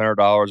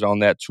 $500 on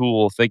that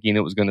tool thinking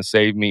it was going to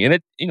save me. And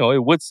it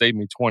would save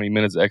me 20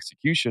 minutes of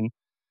execution.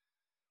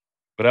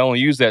 But I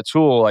only use that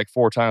tool like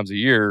 4 times a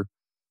year.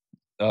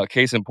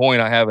 Case in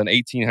point, I have an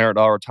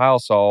 $1,800 tile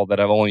saw that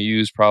I've only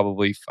used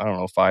probably,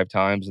 5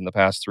 times in the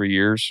past 3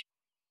 years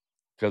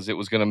because it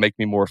was going to make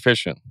me more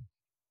efficient.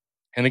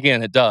 And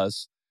again, it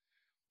does.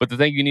 But the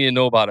thing you need to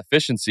know about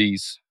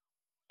efficiencies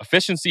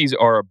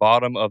are a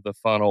bottom of the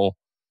funnel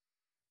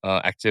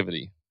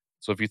activity.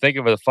 So if you think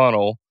of a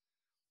funnel,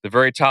 the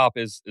very top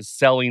is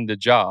selling the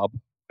job.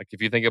 Like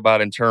if you think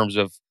about it in terms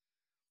of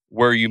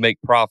where you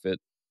make profit,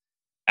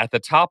 at the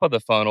top of the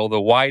funnel,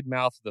 the wide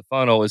mouth of the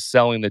funnel is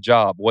selling the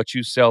job, what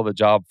you sell the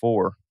job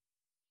for.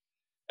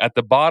 At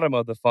the bottom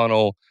of the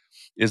funnel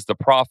is the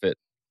profit,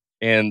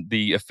 and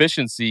the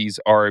efficiencies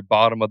are a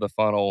bottom of the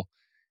funnel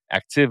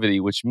activity,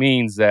 which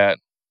means that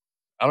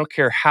I don't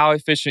care how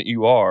efficient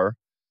you are,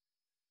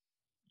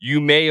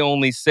 you may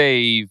only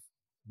save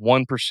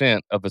 1%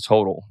 of the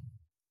total.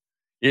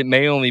 It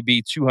may only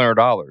be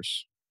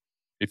 $200.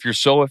 If you're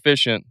so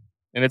efficient,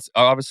 and it's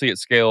obviously it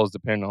scales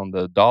depending on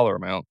the dollar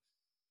amount.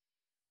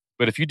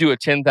 But if you do a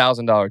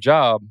 $10,000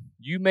 job,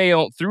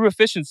 through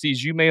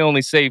efficiencies, you may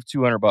only save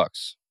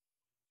 $200.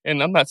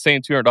 And I'm not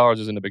saying $200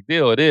 isn't a big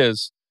deal. It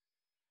is.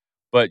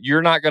 But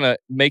you're not going to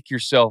make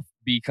yourself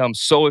become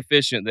so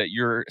efficient that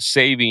you're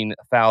saving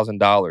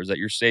 $1,000, that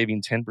you're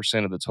saving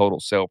 10% of the total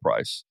sale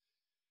price.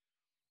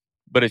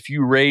 But if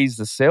you raise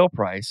the sale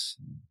price,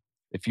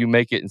 if you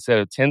make it instead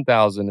of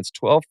 $10,000, it's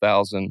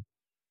 $12,000,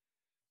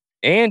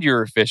 and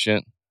you're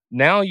efficient,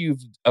 now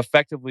you've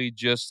effectively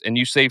and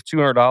you save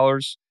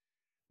 $200.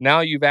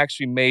 Now you've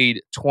actually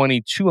made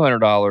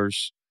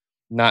 $2,200,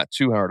 not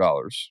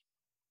 $200.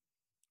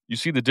 You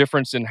see the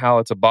difference in how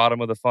it's a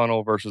bottom of the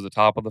funnel versus the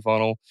top of the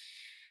funnel?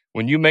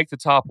 When you make the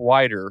top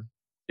wider,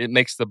 it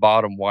makes the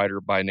bottom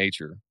wider by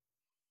nature.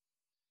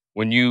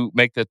 When you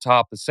make the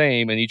top the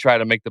same and you try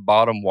to make the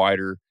bottom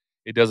wider,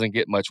 it doesn't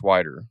get much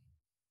wider.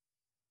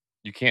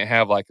 You can't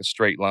have like a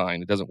straight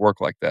line. It doesn't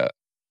work like that.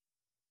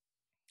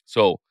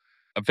 So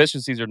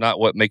efficiencies are not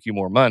what make you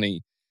more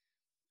money.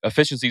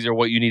 Efficiencies are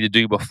what you need to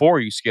do before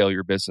you scale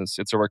your business.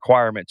 It's a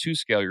requirement to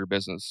scale your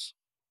business,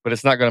 but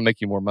it's not going to make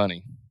you more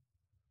money.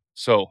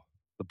 So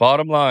the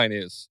bottom line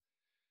is,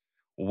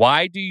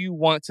 why do you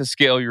want to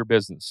scale your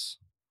business?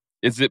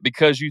 Is it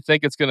because you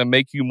think it's going to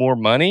make you more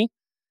money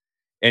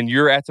and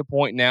you're at the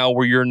point now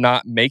where you're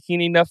not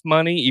making enough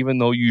money even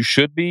though you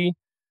should be?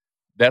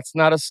 That's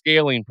not a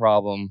scaling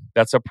problem.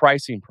 That's a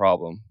pricing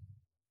problem.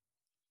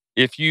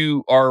 If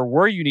you are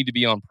where you need to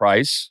be on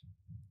price,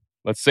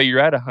 let's say you're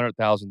at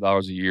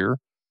 $100,000 a year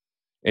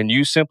and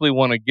you simply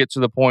want to get to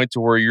the point to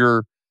where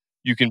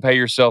you can pay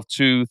yourself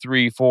 $200,000,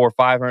 $300,000,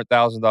 $400,000,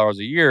 $500,000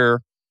 a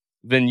year,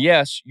 then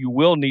yes, you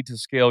will need to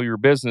scale your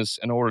business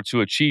in order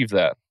to achieve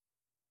that.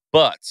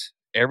 But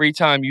every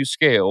time you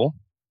scale,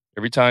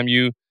 every time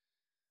you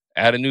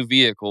add a new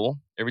vehicle,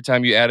 every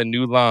time you add a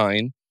new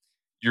line,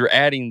 you're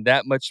adding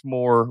that much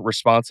more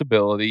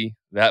responsibility,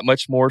 that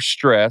much more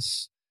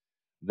stress,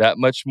 that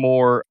much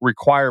more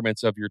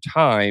requirements of your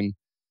time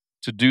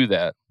to do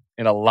that.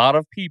 And a lot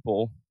of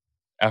people,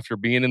 after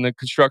being in the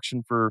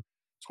construction for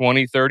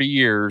 20, 30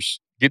 years,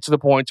 get to the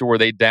point to where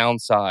they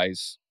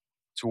downsize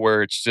to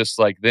where it's just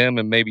like them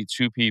and maybe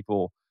 2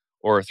 people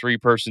or a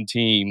 3-person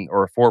team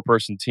or a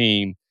 4-person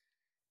team.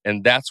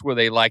 And that's where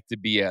they like to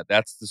be at.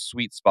 That's the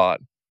sweet spot.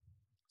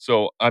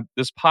 So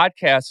this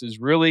podcast is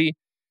really,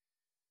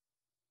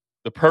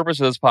 the purpose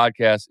of this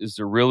podcast is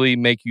to really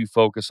make you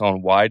focus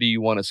on why do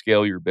you want to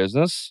scale your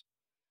business.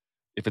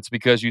 If it's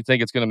because you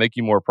think it's going to make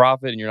you more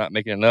profit and you're not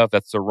making enough,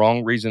 that's the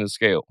wrong reason to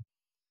scale.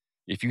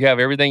 If you have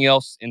everything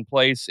else in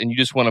place and you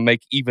just want to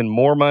make even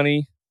more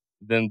money,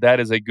 then that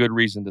is a good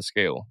reason to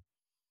scale.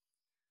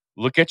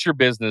 Look at your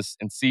business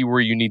and see where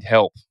you need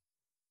help.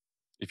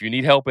 If you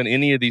need help in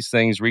any of these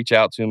things, reach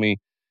out to me.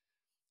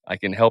 I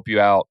can help you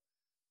out.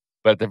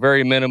 But at the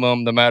very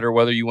minimum, no matter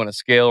whether you want to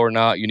scale or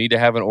not, you need to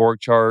have an org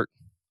chart.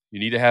 You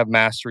need to have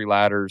mastery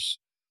ladders.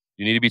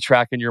 You need to be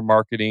tracking your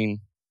marketing.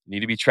 You need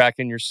to be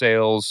tracking your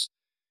sales.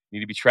 You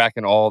need to be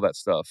tracking all that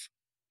stuff.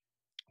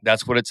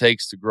 That's what it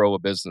takes to grow a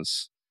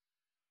business.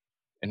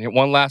 And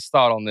one last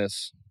thought on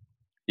this.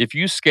 If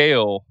you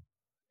scale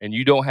and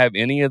you don't have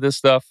any of this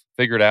stuff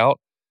figured out,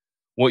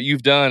 what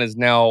you've done is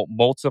now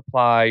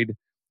multiplied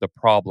the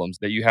problems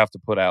that you have to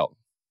put out.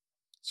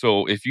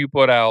 So if you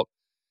put out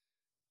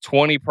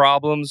 20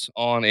 problems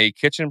on a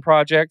kitchen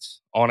project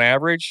on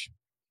average,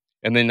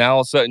 and then now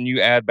all of a sudden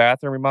you add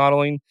bathroom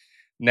remodeling,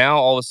 now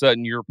all of a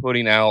sudden you're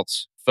putting out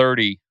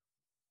 30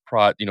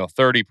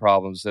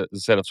 problems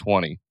instead of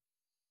 20,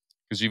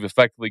 because you've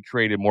effectively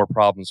created more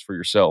problems for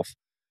yourself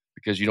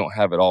because you don't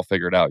have it all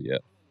figured out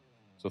yet.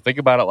 So think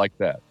about it like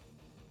that.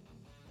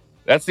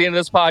 That's the end of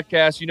this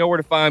podcast. You know where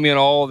to find me on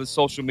all of the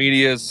social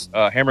medias,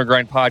 Hammer and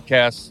Grind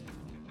Podcast.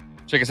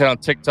 Check us out on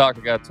TikTok.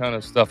 I got a ton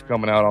of stuff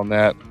coming out on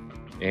that.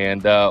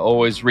 And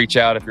always reach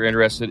out if you're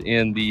interested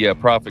in the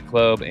Profit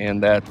Club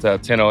and that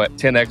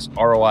 10x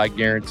ROI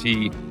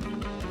guarantee.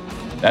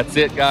 That's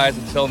it, guys.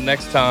 Until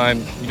next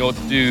time, you know what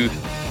to do.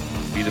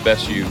 Be the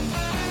best you.